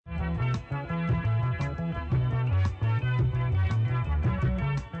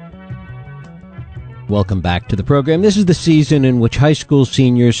Welcome back to the program. This is the season in which high school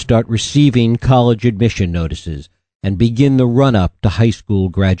seniors start receiving college admission notices and begin the run-up to high school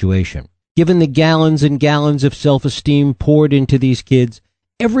graduation. Given the gallons and gallons of self-esteem poured into these kids,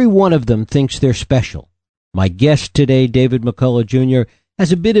 every one of them thinks they're special. My guest today, David McCullough Jr.,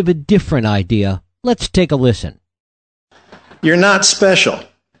 has a bit of a different idea. Let's take a listen. You're not special.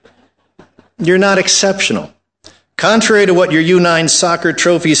 You're not exceptional. Contrary to what your U9 soccer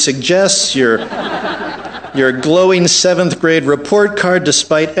trophy suggests, your glowing 7th grade report card,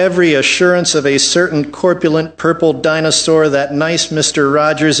 despite every assurance of a certain corpulent purple dinosaur, that nice Mr.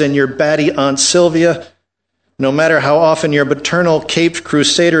 Rogers, and your batty Aunt Sylvia, no matter how often your paternal caped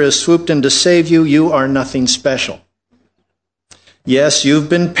crusader has swooped in to save you, you are nothing special. Yes, you've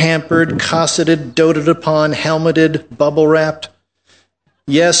been pampered, cosseted, doted upon, helmeted, bubble-wrapped.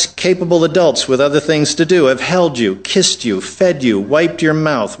 Yes, capable adults with other things to do have held you, kissed you, fed you, wiped your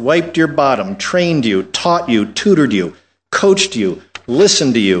mouth, wiped your bottom, trained you, taught you, tutored you, coached you,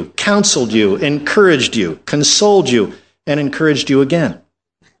 listened to you, counseled you, encouraged you, consoled you, and encouraged you again.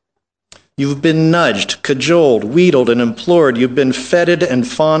 You've been nudged, cajoled, wheedled, and implored. You've been feted and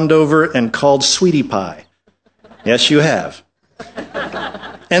fawned over and called sweetie pie. Yes, you have.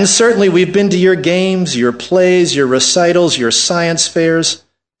 And certainly we've been to your games, your plays, your recitals, your science fairs.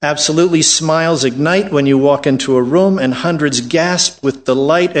 Absolutely smiles ignite when you walk into a room, and hundreds gasp with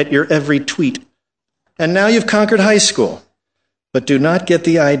delight at your every tweet. And now you've conquered high school, but do not get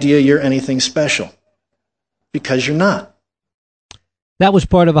the idea you're anything special, because you're not. That was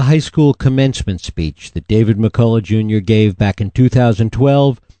part of a high school commencement speech that David McCullough Jr. gave back in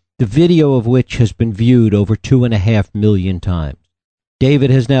 2012, the video of which has been viewed over 2.5 million times.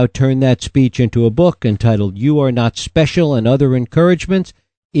 David has now turned that speech into a book entitled You Are Not Special and Other Encouragements.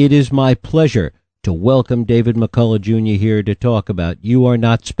 It is my pleasure to welcome David McCullough Jr. here to talk about You Are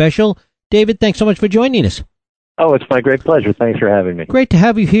Not Special. David, thanks so much for joining us. Oh, it's my great pleasure. Thanks for having me. Great to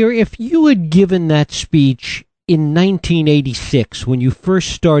have you here. If you had given that speech in 1986 when you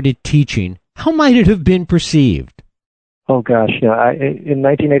first started teaching, how might it have been perceived? Oh, gosh. In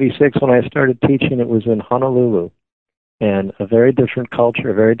 1986 when I started teaching, it was in Honolulu. And a very different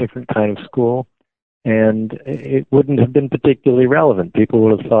culture, a very different kind of school, and it wouldn't have been particularly relevant. People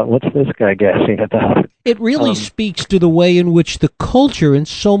would have thought, what's this guy gassing about? It really speaks to the way in which the culture and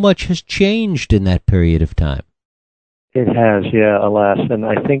so much has changed in that period of time. It has, yeah, alas, and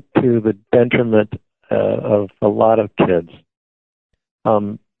I think to the detriment of a lot of kids.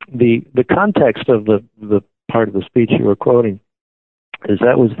 The context of the part of the speech you were quoting is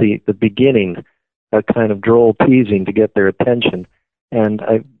that was the beginning, a kind of droll teasing to get their attention. And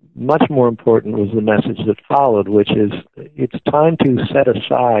much more important was the message that followed, which is it's time to set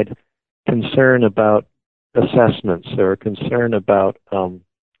aside concern about assessments or concern about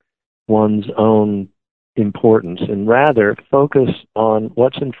one's own importance and rather focus on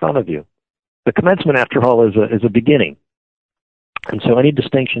what's in front of you. The commencement, after all, is a beginning. And so any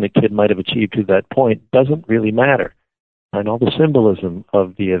distinction a kid might have achieved to that point doesn't really matter. And all the symbolism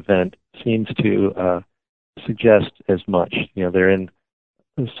of the event seems to suggest as much. They're in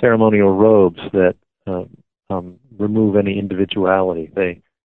ceremonial robes that remove any individuality. They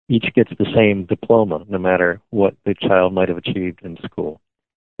each gets the same diploma, no matter what the child might have achieved in school.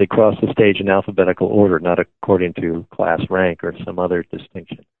 They cross the stage in alphabetical order, not according to class rank or some other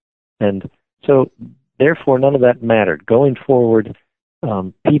distinction. And so, therefore, none of that mattered. Going forward,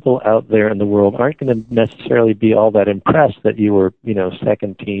 people out there in the world aren't going to necessarily be all that impressed that you were,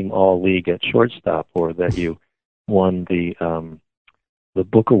 second team all-league at shortstop or that you won the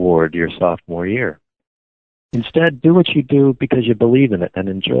book award your sophomore year. Instead, do what you do because you believe in it and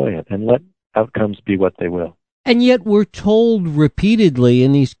enjoy it, and let outcomes be what they will. And yet we're told repeatedly,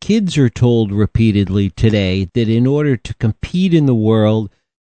 and these kids are told repeatedly today, that in order to compete in the world,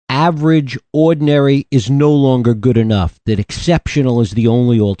 average, ordinary is no longer good enough, that exceptional is the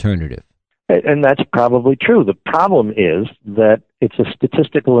only alternative. And that's probably true. The problem is that it's a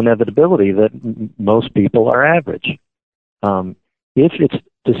statistical inevitability that most people are average. If it's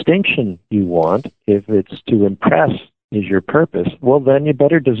distinction you want, if it's to impress is your purpose, well, then you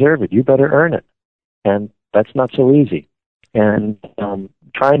better deserve it. You better earn it. And that's not so easy. And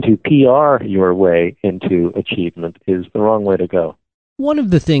trying to PR your way into achievement is the wrong way to go. One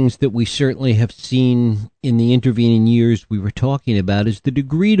of the things that we certainly have seen in the intervening years we were talking about is the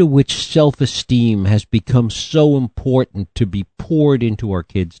degree to which self-esteem has become so important to be poured into our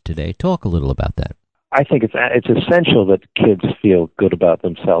kids today. Talk a little about that. I think it's essential that kids feel good about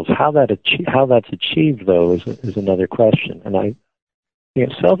themselves. How that's achieved, though, is another question. And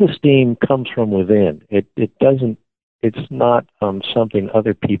self-esteem comes from within. It's not something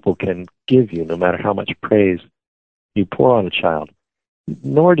other people can give you, no matter how much praise you pour on a child.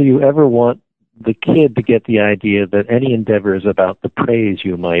 Nor do you ever want the kid to get the idea that any endeavor is about the praise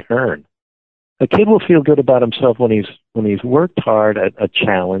you might earn. A kid will feel good about himself when he's worked hard at a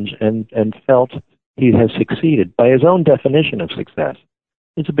challenge and felt he has succeeded by his own definition of success.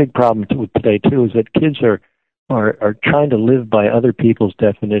 It's a big problem today too, is that kids are trying to live by other people's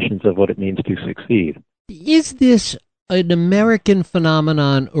definitions of what it means to succeed. Is this an American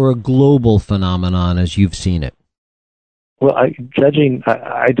phenomenon or a global phenomenon as you've seen it? Well, I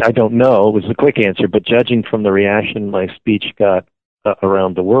don't know. It was a quick answer, but judging from the reaction my speech got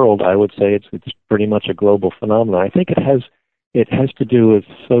around the world, I would say it's pretty much a global phenomenon. I think it has to do with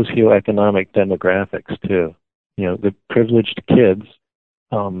socioeconomic demographics too. You know, the privileged kids,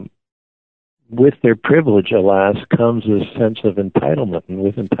 with their privilege, alas, comes a sense of entitlement, and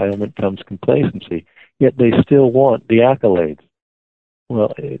with entitlement comes complacency. Yet they still want the accolades.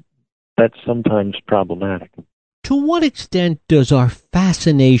 Well, that's sometimes problematic. To what extent does our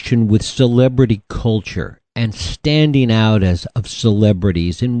fascination with celebrity culture and standing out as of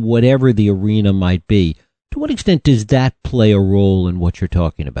celebrities in whatever the arena might be, to what extent does that play a role in what you're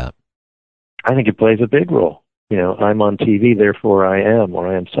talking about? I think it plays a big role. You know, I'm on TV, therefore I am, or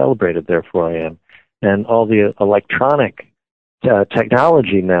I am celebrated, therefore I am. And all the electronic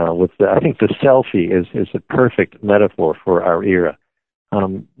technology now, I think the selfie is a perfect metaphor for our era.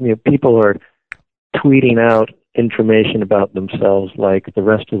 You know, people are tweeting out information about themselves like the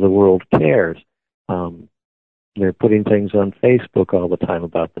rest of the world cares. They're putting things on Facebook all the time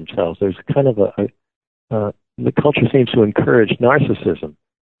about themselves. There's kind of the culture seems to encourage narcissism,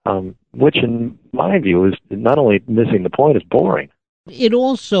 which in my view is not only missing the point, it's boring. It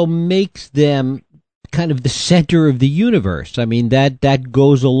also makes them kind of the center of the universe. I mean, that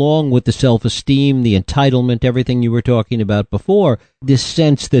goes along with the self-esteem, the entitlement, everything you were talking about before, this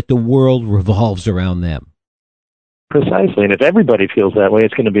sense that the world revolves around them. Precisely, and if everybody feels that way,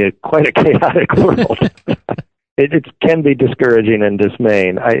 it's going to be quite a chaotic world. It can be discouraging and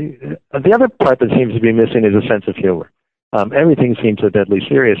dismaying. The other part that seems to be missing is a sense of humor. Everything seems so deadly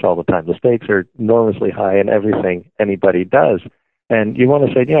serious all the time. The stakes are enormously high in everything anybody does. And you want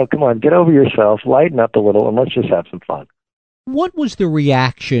to say, come on, get over yourself, lighten up a little, and let's just have some fun. What was the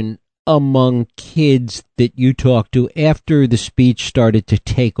reaction among kids that you talked to after the speech started to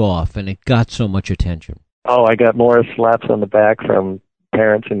take off and it got so much attention? Oh, I got more slaps on the back from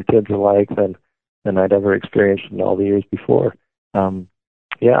parents and kids alike than I'd ever experienced in all the years before.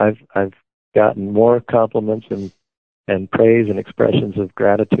 I've gotten more compliments and praise and expressions of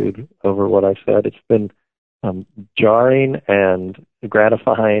gratitude over what I've said. It's been jarring and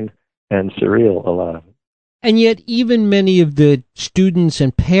gratifying and surreal, a lot of it. And yet even many of the students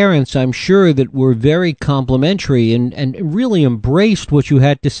and parents, I'm sure, that were very complimentary and really embraced what you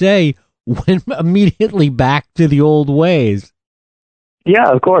had to say, went immediately back to the old ways.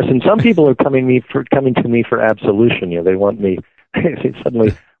 Yeah, of course. And some people are coming to me for absolution. They want me. They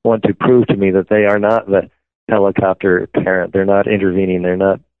suddenly want to prove to me that they are not the helicopter parent. They're not intervening. They're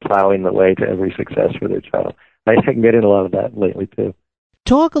not plowing the way to every success for their child. I can get in a lot of that lately too.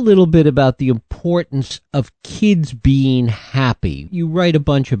 Talk a little bit about the importance of kids being happy. You write a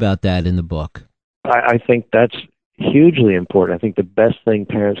bunch about that in the book. I think that's hugely important. I think the best thing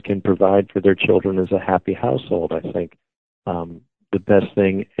parents can provide for their children is a happy household. I think the best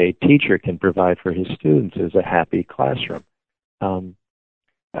thing a teacher can provide for his students is a happy classroom.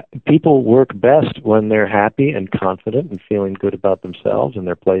 People work best when they're happy and confident and feeling good about themselves and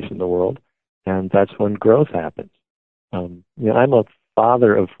their place in the world, and that's when growth happens. I'm a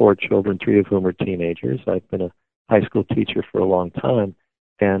father of 4 children, 3 of whom are teenagers. I've been a high school teacher for a long time,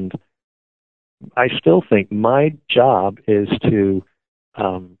 and I still think my job is to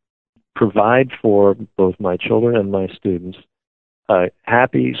provide for both my children and my students a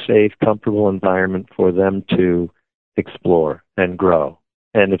happy, safe, comfortable environment for them to explore and grow.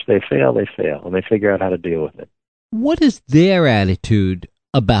 And if they fail, they fail, and they figure out how to deal with it. What is their attitude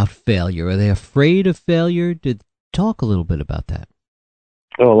about failure? Are they afraid of failure? Talk a little bit about that.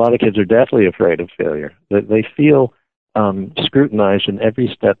 Oh, a lot of kids are definitely afraid of failure. They feel scrutinized in every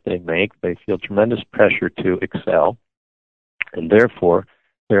step they make. They feel tremendous pressure to excel, and therefore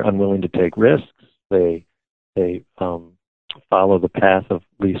they're unwilling to take risks. They follow the path of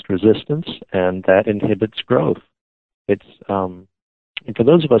least resistance, and that inhibits growth. It's and for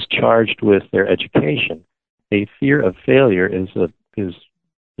those of us charged with their education, a fear of failure is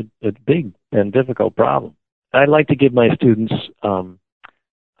a big and difficult problem. I'd like to give my students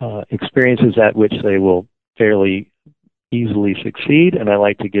experiences at which they will fairly easily succeed, and I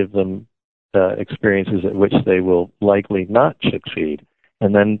like to give them experiences at which they will likely not succeed.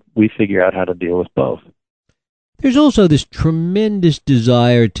 and then we figure out how to deal with both. There's also this tremendous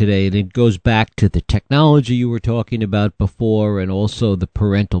desire today, and it goes back to the technology you were talking about before and also the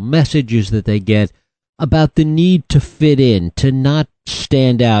parental messages that they get about the need to fit in, to not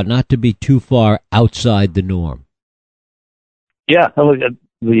stand out, not to be too far outside the norm. Yeah, the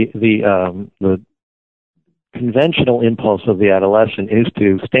conventional impulse of the adolescent is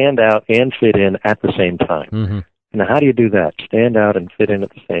to stand out and fit in at the same time. Mm-hmm. Now, how do you do that? Stand out and fit in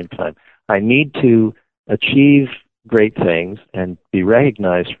at the same time. I need to achieve great things and be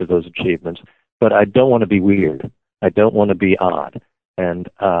recognized for those achievements, but I don't want to be weird. I don't want to be odd. And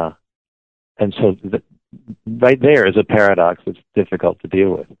so right there is a paradox that's difficult to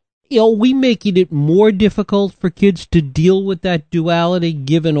deal with. Are we making it more difficult for kids to deal with that duality,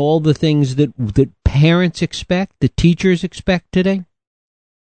 given all the things that parents expect, the teachers expect today?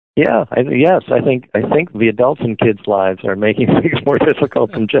 Yeah, yes. I think the adults in kids' lives are making things more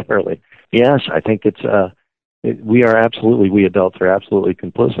difficult than generally. Yes, I think we adults are absolutely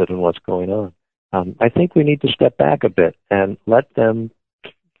complicit in what's going on. I think we need to step back a bit and let them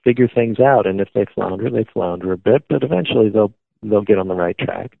figure things out. And if they flounder a bit, but eventually they'll get on the right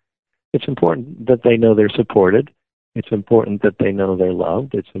track. It's important that they know they're supported. It's important that they know they're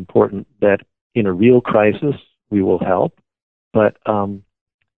loved. It's important that in a real crisis we will help. But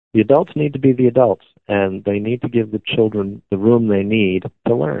the adults need to be the adults, and they need to give the children the room they need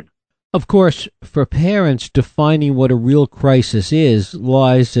to learn. Of course, for parents, defining what a real crisis is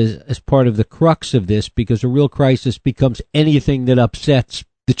lies as part of the crux of this, because a real crisis becomes anything that upsets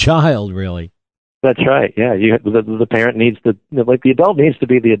the child, really. That's right. Yeah, the parent needs the adult needs to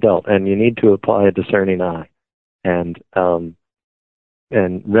be the adult, and you need to apply a discerning eye, and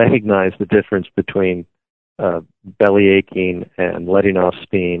recognize the difference between belly aching and letting off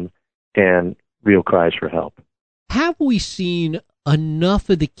steam and real cries for help. Have we seen enough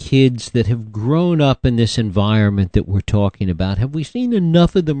of the kids that have grown up in this environment that we're talking about? Have we seen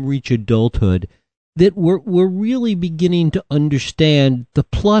enough of them reach adulthood that we're really beginning to understand the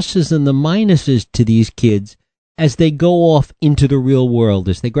pluses and the minuses to these kids as they go off into the real world,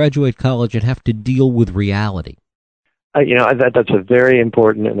 as they graduate college and have to deal with reality? That's a very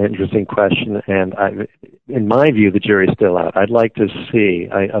important and interesting question, and in my view, the jury's still out. I'd like to see,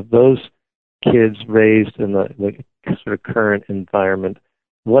 of those kids raised in the sort of current environment,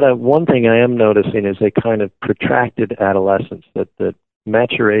 one thing I am noticing is a kind of protracted adolescence, that the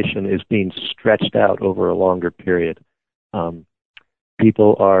maturation is being stretched out over a longer period.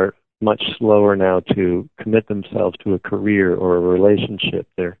 People are much slower now to commit themselves to a career or a relationship.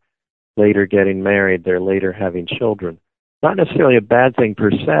 They're later getting married, they're later having children. Not necessarily a bad thing per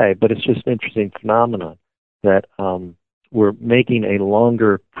se, but it's just an interesting phenomenon that we're making a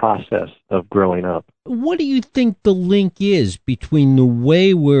longer process of growing up. What do you think the link is between the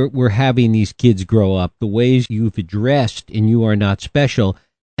way we're having these kids grow up, the ways you've addressed in You Are Not Special,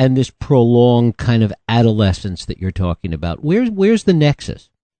 and this prolonged kind of adolescence that you're talking about? Where's the nexus?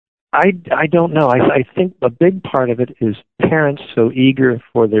 I don't know. I think a big part of it is parents so eager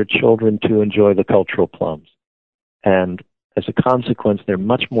for their children to enjoy the cultural plums. And as a consequence, they're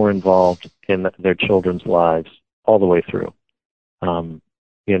much more involved in their children's lives all the way through.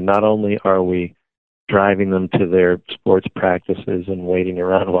 Not only are we driving them to their sports practices and waiting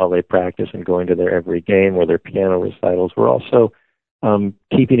around while they practice and going to their every game or their piano recitals, we're also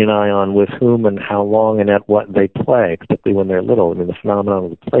keeping an eye on with whom and how long and at what they play, particularly when they're little. I mean, the phenomenon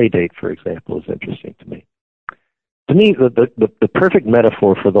of the play date, for example, is interesting to me. To me, the perfect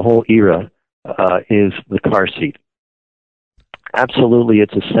metaphor for the whole era is the car seat. Absolutely,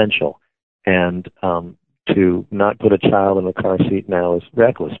 it's essential. And to not put a child in the car seat now is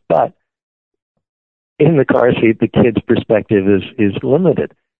reckless. But in the car seat, the kid's perspective is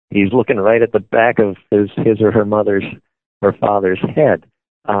limited. He's looking right at the back of his or her mother's or father's head.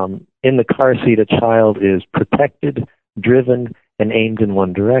 In the car seat, a child is protected, driven, and aimed in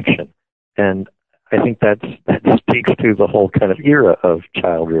one direction. And I think that speaks to the whole kind of era of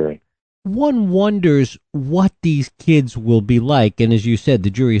child rearing. One wonders what these kids will be like, and as you said, the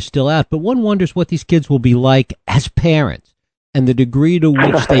jury is still out, but one wonders what these kids will be like as parents and the degree to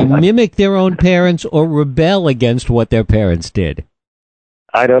which they mimic their own parents or rebel against what their parents did.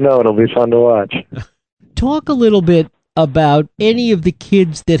 I don't know. It'll be fun to watch. Talk a little bit about any of the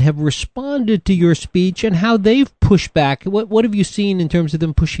kids that have responded to your speech and how they've pushed back. What have you seen in terms of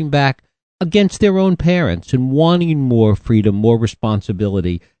them pushing back against their own parents and wanting more freedom, more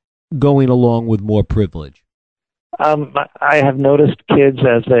responsibility, going along with more privilege? I have noticed kids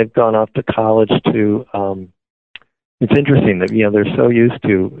as they've gone off to college to, it's interesting that, they're so used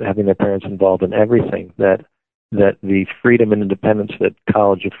to having their parents involved in everything that that the freedom and independence that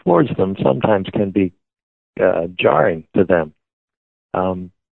college affords them sometimes can be jarring to them.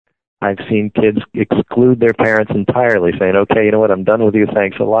 I've seen kids exclude their parents entirely, saying, "Okay, you know what? I'm done with you.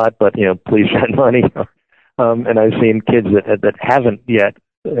 Thanks a lot, but please send money." And I've seen kids that haven't yet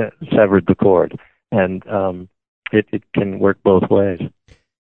severed the cord, and it can work both ways.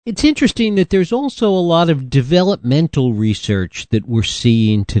 It's interesting that there's also a lot of developmental research that we're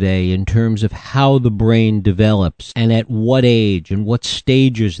seeing today in terms of how the brain develops and at what age and what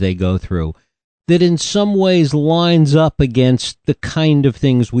stages they go through, that in some ways lines up against the kind of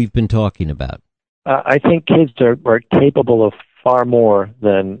things we've been talking about. I think kids are capable of far more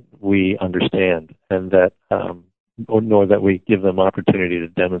than we understand, and that nor that we give them opportunity to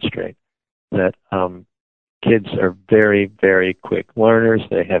demonstrate. That kids are very, very quick learners.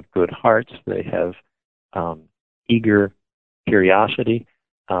 They have good hearts. They have eager curiosity,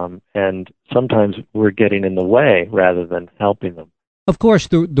 and sometimes we're getting in the way rather than helping them. Of course,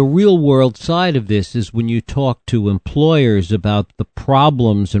 the real world side of this is when you talk to employers about the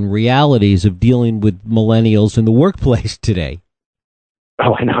problems and realities of dealing with millennials in the workplace today.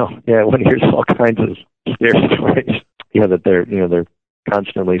 Oh, I know. Yeah, one hears all kinds of scary stories. That they're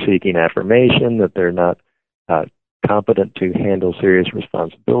constantly seeking affirmation, that they're not competent to handle serious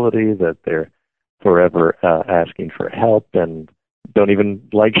responsibility, that they're forever asking for help and don't even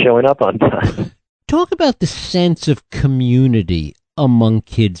like showing up on time. Talk about the sense of community among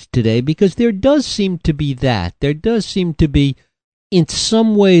kids today, because there does seem to be that. There does seem to be, in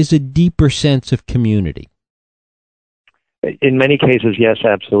some ways, a deeper sense of community. In many cases, yes,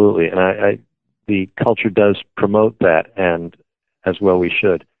 absolutely. And the culture does promote that, and as well we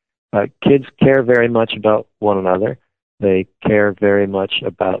should. Kids care very much about one another. They care very much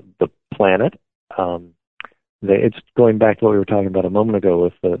about the planet. It's going back to what we were talking about a moment ago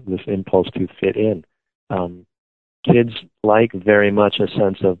with this impulse to fit in. Kids like very much a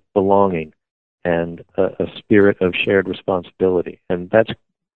sense of belonging and a spirit of shared responsibility, and that's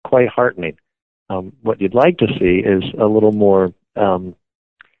quite heartening. What you'd like to see is a little more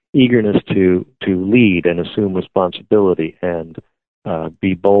eagerness to lead and assume responsibility and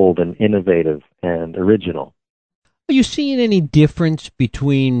be bold and innovative and original. Are you seeing any difference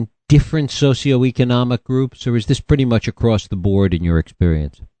between different socioeconomic groups, or is this pretty much across the board in your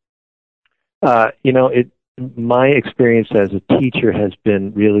experience? My experience as a teacher has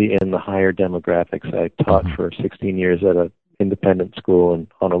been really in the higher demographics. I taught for 16 years at an independent school in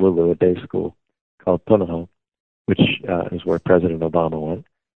Honolulu, a day school called Punahou, which is where President Obama went.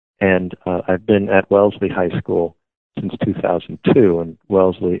 And I've been at Wellesley High School since 2002, and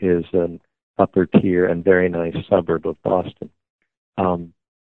Wellesley is an upper tier and very nice suburb of Boston.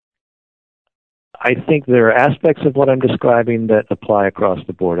 I think there are aspects of what I'm describing that apply across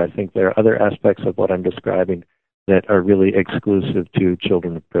the board. I think there are other aspects of what I'm describing that are really exclusive to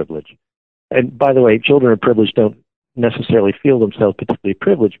children of privilege. And by the way, children of privilege don't necessarily feel themselves particularly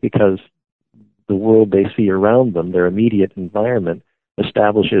privileged because the world they see around them, their immediate environment,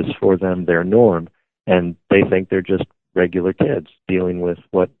 establishes for them their norm, and they think they're just regular kids dealing with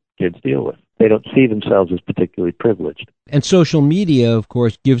what kids deal with. They don't see themselves as particularly privileged. And social media, of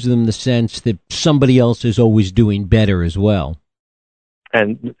course, gives them the sense that somebody else is always doing better as well.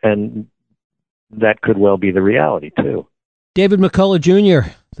 And that could well be the reality, too. David McCullough, Jr.,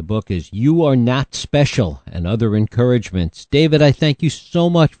 the book is You Are Not Special and Other Encouragements. David, I thank you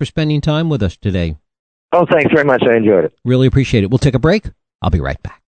so much for spending time with us today. Oh, thanks very much. I enjoyed it. Really appreciate it. We'll take a break. I'll be right back.